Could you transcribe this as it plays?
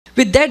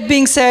With that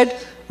being said,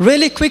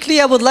 really quickly,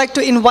 I would like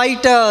to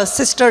invite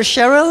Sister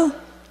Cheryl.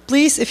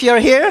 Please, if you're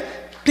here,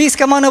 please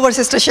come on over,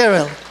 Sister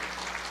Cheryl.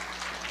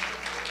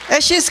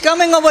 As she's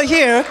coming over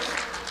here,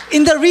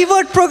 in the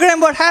Revert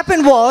program, what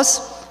happened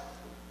was,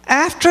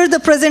 after the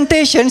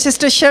presentation,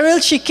 Sister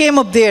Cheryl, she came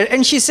up there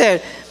and she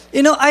said,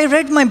 you know, I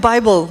read my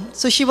Bible.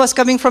 So she was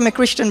coming from a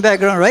Christian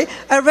background, right?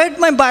 I read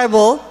my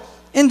Bible.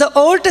 In the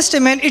Old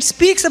Testament, it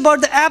speaks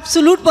about the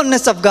absolute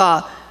oneness of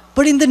God.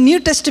 But in the New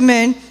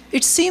Testament,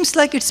 it seems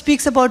like it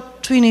speaks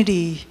about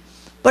Trinity.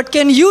 But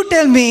can you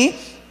tell me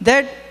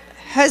that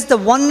has the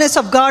oneness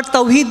of God,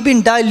 Tawheed,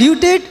 been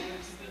diluted?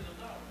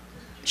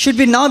 Should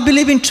we now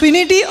believe in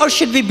Trinity or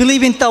should we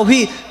believe in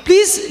Tawheed?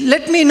 Please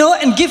let me know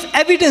and give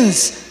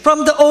evidence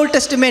from the Old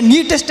Testament,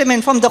 New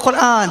Testament, from the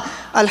Quran.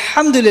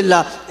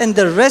 Alhamdulillah. And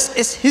the rest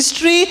is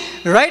history.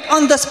 Right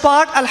on the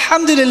spot,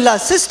 Alhamdulillah.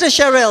 Sister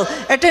Cheryl,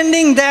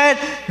 attending that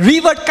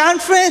Revert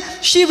conference,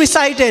 she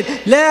recited,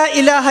 La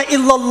ilaha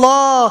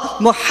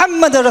illallah,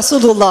 Muhammad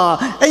Rasulullah.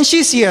 And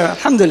she's here,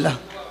 Alhamdulillah.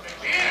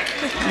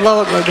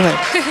 Allahu Akbar, go ahead.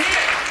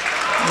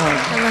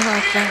 Allahu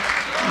Akbar.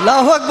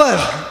 Allahu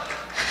Akbar.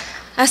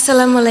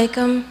 Assalamu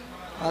alaikum.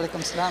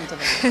 Alaikum salam.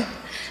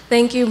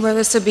 Thank you,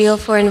 Brother Sabeel,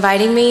 for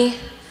inviting me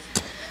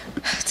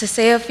to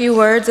say a few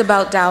words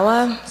about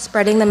Dawah,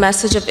 spreading the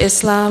message of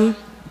Islam.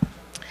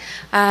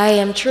 I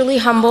am truly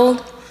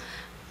humbled.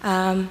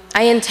 I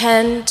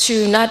intend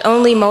to not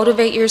only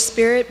motivate your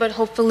spirit, but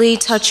hopefully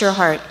touch your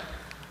heart.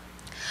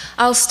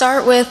 I'll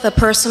start with a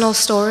personal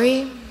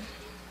story.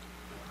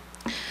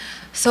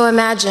 So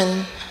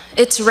imagine,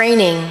 it's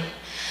raining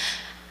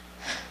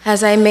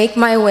as I make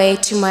my way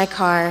to my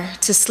car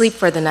to sleep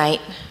for the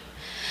night.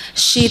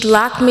 She'd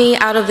lock me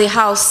out of the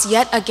house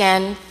yet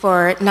again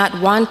for not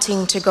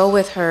wanting to go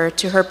with her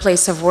to her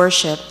place of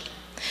worship.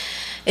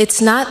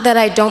 It's not that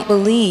I don't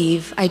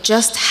believe, I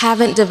just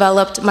haven't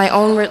developed my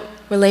own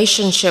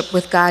relationship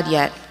with God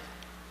yet.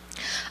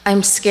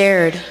 I'm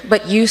scared,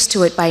 but used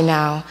to it by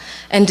now,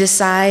 and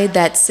decide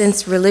that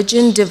since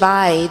religion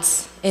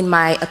divides, in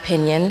my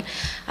opinion,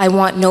 I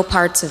want no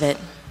parts of it.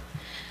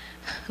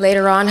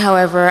 Later on,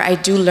 however, I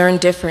do learn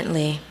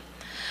differently.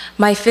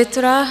 My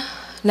fitrah,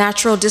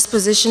 natural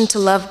disposition to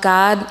love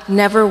God,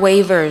 never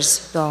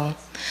wavers, though.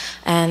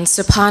 And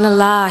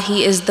subhanAllah,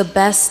 He is the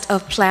best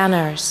of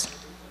planners.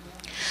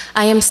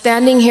 I am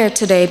standing here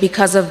today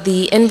because of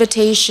the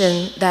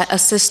invitation that a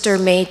sister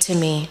made to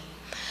me.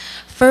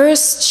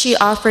 First, she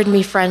offered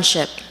me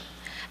friendship.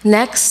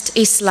 Next,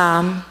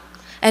 Islam,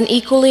 and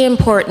equally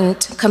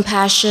important,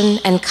 compassion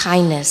and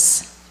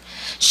kindness.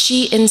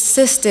 She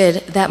insisted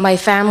that my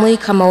family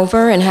come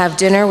over and have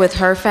dinner with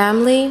her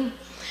family.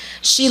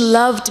 She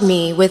loved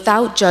me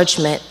without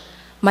judgment.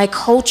 My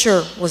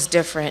culture was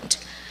different.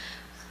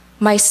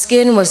 My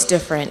skin was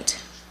different.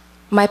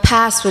 My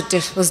past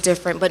was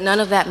different, but none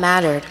of that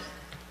mattered.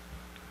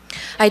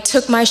 I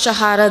took my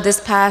Shahada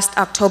this past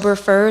October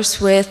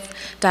 1st with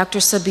Dr.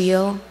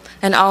 Sabeel,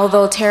 and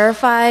although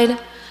terrified,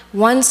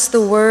 once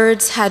the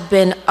words had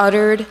been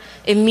uttered,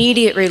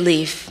 immediate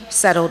relief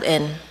settled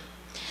in.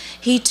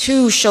 He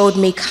too showed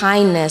me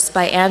kindness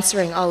by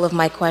answering all of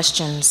my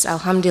questions,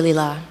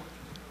 alhamdulillah.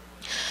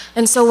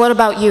 And so what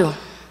about you?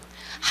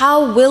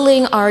 How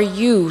willing are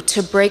you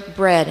to break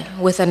bread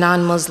with a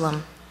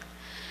non-Muslim?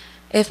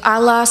 If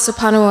Allah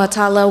subhanahu wa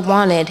ta'ala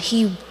wanted,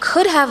 He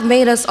could have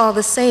made us all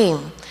the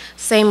same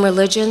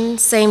religion,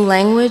 same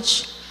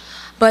language,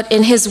 but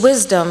in His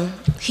wisdom,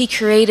 He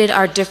created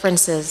our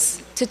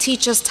differences to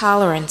teach us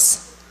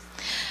tolerance.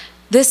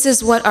 This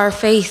is what our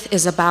faith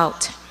is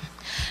about.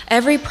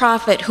 Every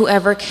prophet who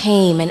ever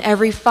came and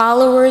every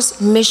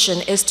follower's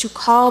mission is to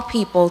call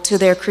people to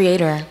their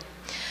Creator.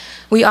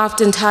 We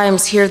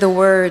oftentimes hear the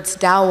words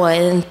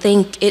Dawah and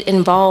think it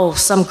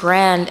involves some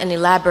grand and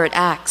elaborate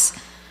acts.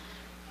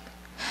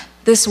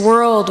 This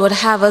world would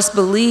have us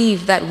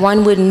believe that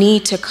one would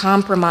need to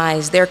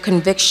compromise their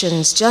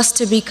convictions just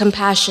to be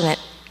compassionate.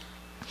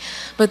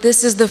 But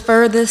this is the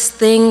furthest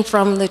thing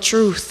from the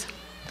truth.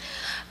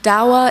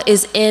 Dawah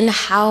is in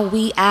how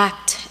we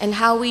act and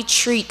how we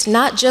treat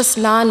not just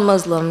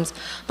non-Muslims,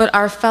 but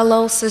our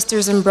fellow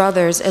sisters and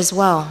brothers as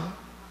well.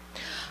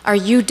 Are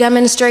you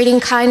demonstrating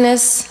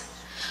kindness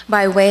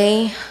by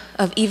way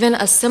of even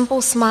a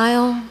simple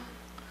smile?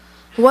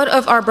 What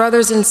of our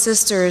brothers and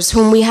sisters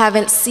whom we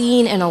haven't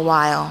seen in a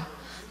while?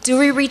 Do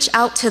we reach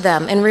out to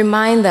them and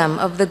remind them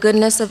of the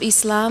goodness of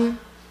Islam?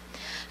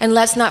 And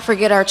let's not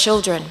forget our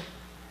children.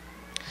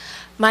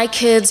 My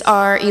kids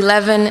are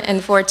 11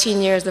 and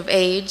 14 years of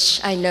age.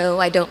 I know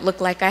I don't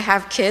look like I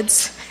have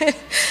kids.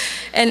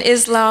 And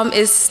Islam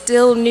is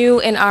still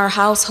new in our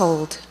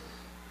household.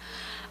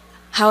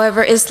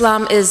 However,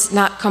 Islam is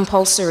not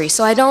compulsory,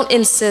 so I don't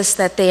insist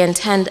that they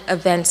attend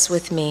events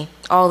with me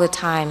all the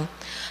time,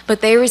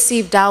 but they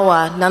receive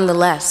Dawah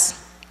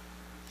nonetheless.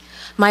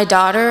 My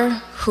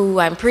daughter, who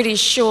I'm pretty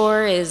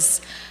sure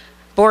is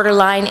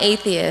borderline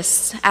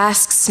atheist,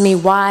 asks me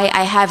why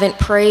I haven't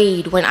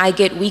prayed when I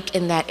get weak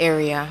in that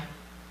area.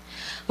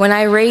 When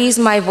I raise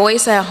my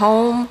voice at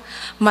home,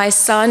 my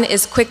son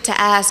is quick to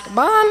ask,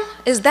 "Mom,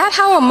 is that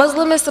how a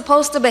Muslim is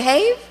supposed to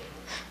behave?"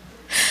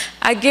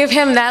 I give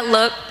him that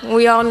look.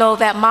 We all know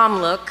that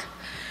mom look.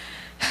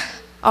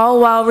 All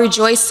while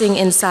rejoicing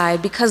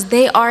inside because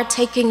they are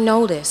taking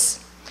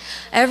notice.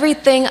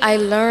 Everything I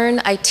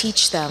learn, I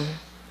teach them.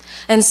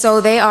 And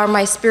so they are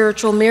my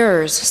spiritual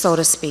mirrors, so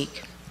to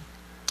speak.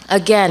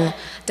 Again,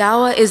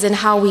 Dawah is in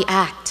how we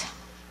act.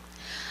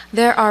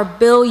 There are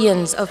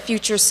billions of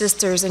future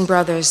sisters and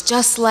brothers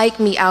just like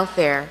me out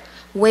there,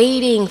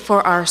 waiting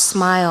for our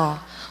smile,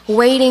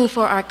 waiting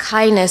for our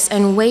kindness,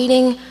 and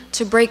waiting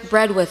to break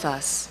bread with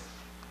us.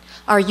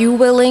 Are you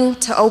willing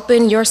to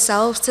open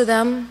yourselves to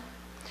them?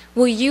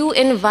 Will you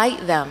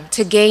invite them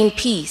to gain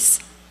peace,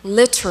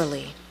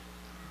 literally?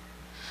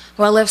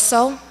 Well, if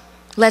so,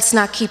 let's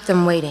not keep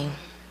them waiting.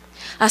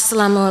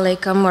 Assalamu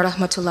alaikum wa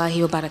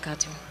rahmatullahi wa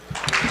barakatuh.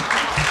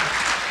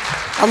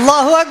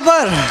 Allahu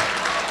Akbar.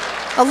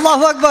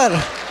 Allahu Akbar.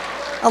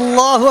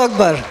 Allahu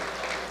Akbar.